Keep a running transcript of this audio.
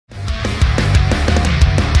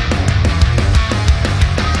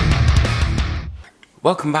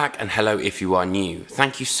Welcome back and hello if you are new.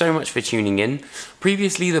 Thank you so much for tuning in.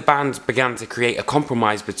 Previously the band began to create a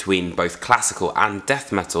compromise between both classical and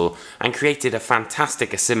death metal and created a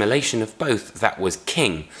fantastic assimilation of both that was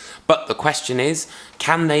King. But the question is,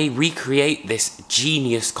 can they recreate this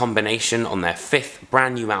genius combination on their fifth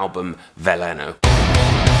brand new album, Veleno?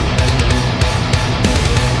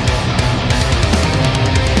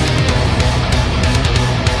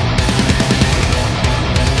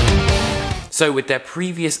 So with their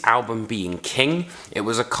previous album being King, it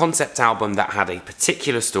was a concept album that had a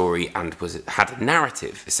particular story and had a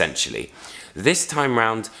narrative, essentially. This time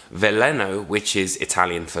round, Veleno, which is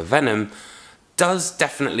Italian for venom, does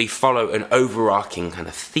definitely follow an overarching kind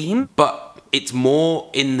of theme, but it's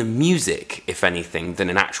more in the music, if anything,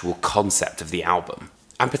 than an actual concept of the album.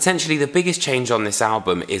 And potentially the biggest change on this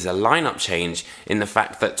album is a lineup change in the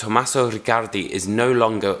fact that Tommaso Riccardi is no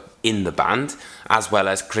longer in the band, as well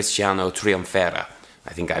as Cristiano Triumfera.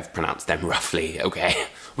 I think I've pronounced them roughly, okay.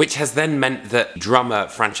 Which has then meant that drummer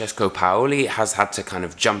Francesco Paoli has had to kind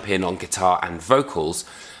of jump in on guitar and vocals,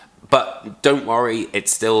 but don't worry,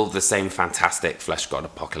 it's still the same fantastic Fleshgod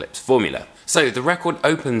Apocalypse formula. So the record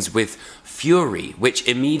opens with Fury, which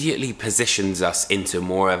immediately positions us into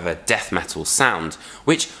more of a death metal sound,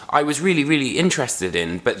 which I was really interested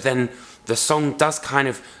in, but then the song does kind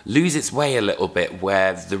of lose its way a little bit,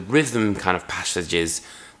 where the rhythm kind of passages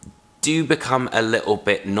do become a little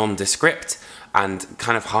bit nondescript and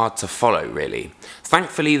kind of hard to follow, really.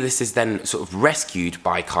 Thankfully, this is then sort of rescued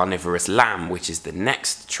by Carnivorous Lamb, which is the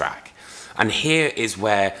next track. And here is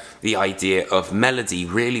where the idea of melody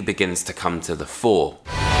really begins to come to the fore.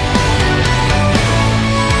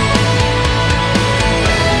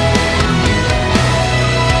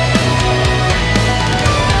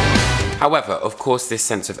 However, of course, this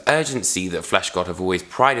sense of urgency that Fleshgod have always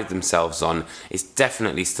prided themselves on is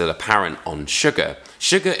definitely still apparent on Sugar.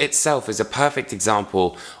 Sugar itself is a perfect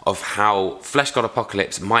example of how Fleshgod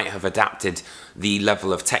Apocalypse might have adapted the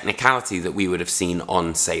level of technicality that we would have seen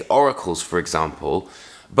on, say, Oracles, for example,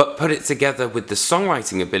 but put it together with the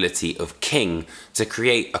songwriting ability of King to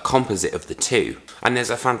create a composite of the two. And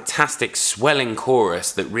there's a fantastic swelling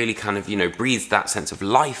chorus that really kind of, breathes that sense of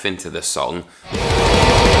life into the song.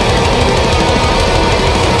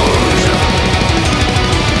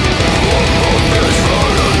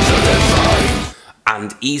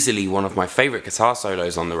 And easily one of my favourite guitar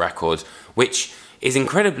solos on the record, which is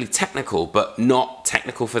incredibly technical, but not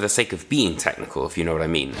technical for the sake of being technical, if you know what I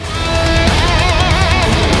mean.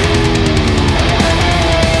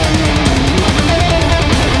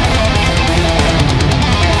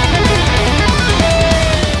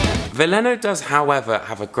 Veleno does, however,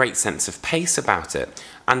 have a great sense of pace about it,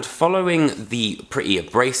 and following the pretty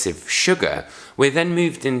abrasive Sugar, we're then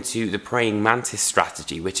moved into the Praying Mantis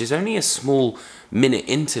strategy, which is only a small minute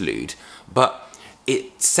interlude, but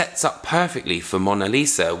it sets up perfectly for Mona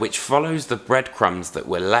Lisa, which follows the breadcrumbs that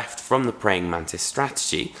were left from the Praying Mantis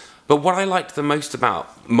strategy. But what I liked the most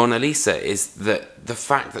about Mona Lisa is that the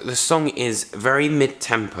fact that the song is very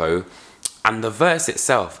mid-tempo, and the verse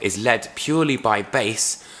itself is led purely by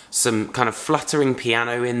bass, some kind of fluttering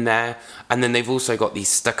piano in there, and then they've also got these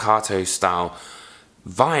staccato style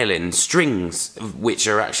violin strings which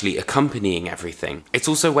are actually accompanying everything. It's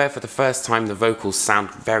also where for the first time the vocals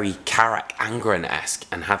sound very Karak Angren-esque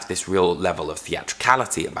and have this real level of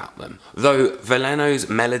theatricality about them. Though Veleno's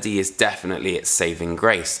melody is definitely its saving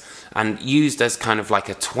grace, and used as kind of like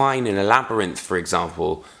a twine in a labyrinth, for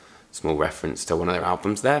example. Small reference to one of their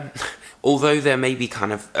albums there. Although there may be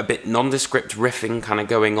kind of a bit nondescript riffing kind of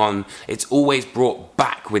going on, it's always brought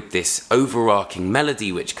back with this overarching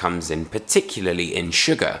melody which comes in, particularly in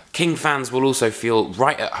Sugar. King fans will also feel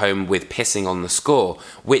right at home with Pissing on the Score,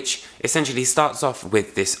 which essentially starts off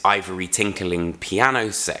with this ivory tinkling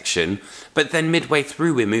piano section, but then midway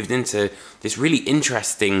through we're moved into this really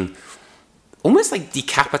interesting, almost like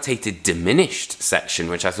decapitated, diminished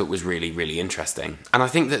section, which I thought was really interesting. And I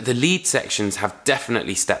think that the lead sections have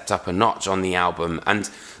definitely stepped up a notch on the album, and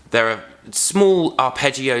there are small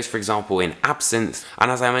arpeggios, for example, in Absinthe,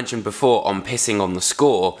 and as I mentioned before, on Pissing on the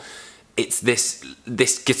Score, it's this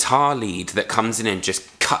guitar lead that comes in and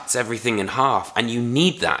just cuts everything in half, and you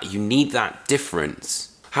need that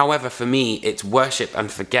difference. However, for me, it's Worship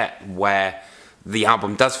and Forget where the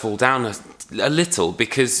album does fall down a little,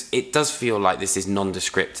 because it does feel like this is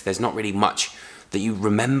nondescript. There's not really much that you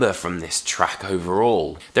remember from this track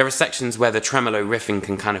overall. There are sections where the tremolo riffing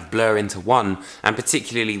can kind of blur into one, and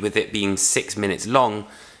particularly with it being 6 minutes long,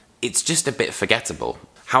 it's just a bit forgettable.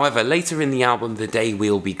 However, later in the album, The Day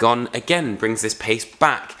We'll Be Gone again brings this pace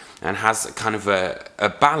back, and has kind of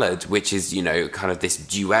a ballad, which is, you know, kind of this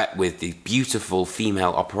duet with the beautiful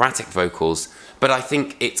female operatic vocals. But I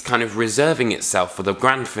think it's kind of reserving itself for the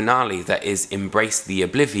grand finale that is Embrace the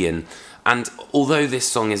Oblivion. And although this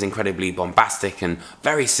song is incredibly bombastic and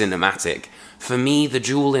very cinematic, for me, the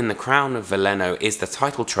jewel in the crown of Veleno is the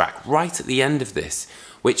title track right at the end of this,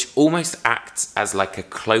 which almost acts as like a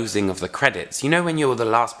closing of the credits. You know when you're the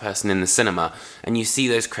last person in the cinema and you see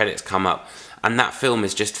those credits come up and that film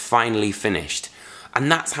is just finally finished.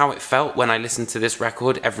 And that's how it felt when I listened to this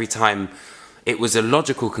record every time. It was a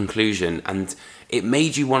logical conclusion and it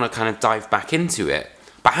made you want to kind of dive back into it.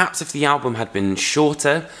 Perhaps if the album had been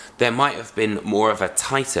shorter, there might have been more of a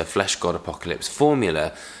tighter Fleshgod Apocalypse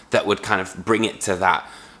formula that would kind of bring it to that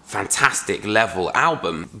fantastic level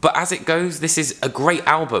album. But as it goes, this is a great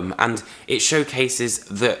album, and it showcases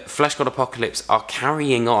that Fleshgod Apocalypse are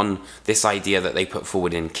carrying on this idea that they put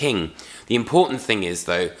forward in King. The important thing is,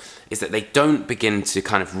 though, is that they don't begin to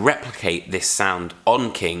kind of replicate this sound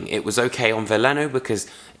on King. It was okay on Veleno because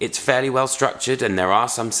it's fairly well structured and there are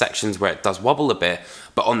some sections where it does wobble a bit,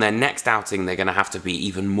 but on their next outing they're going to have to be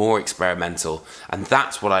even more experimental, and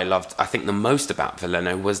that's what I loved, I think, the most about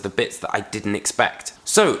Veleno, was the bits that I didn't expect.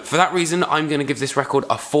 So for that reason, I'm going to give this record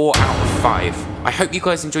a 4 out of 5. I hope you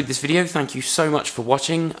guys enjoyed this video. Thank you so much for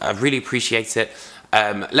watching. I really appreciate it.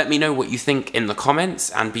 Let me know what you think in the comments,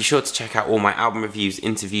 and be sure to check out all my album reviews,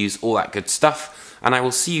 interviews, all that good stuff. And I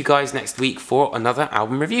will see you guys next week for another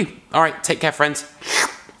album review. Alright, take care, friends.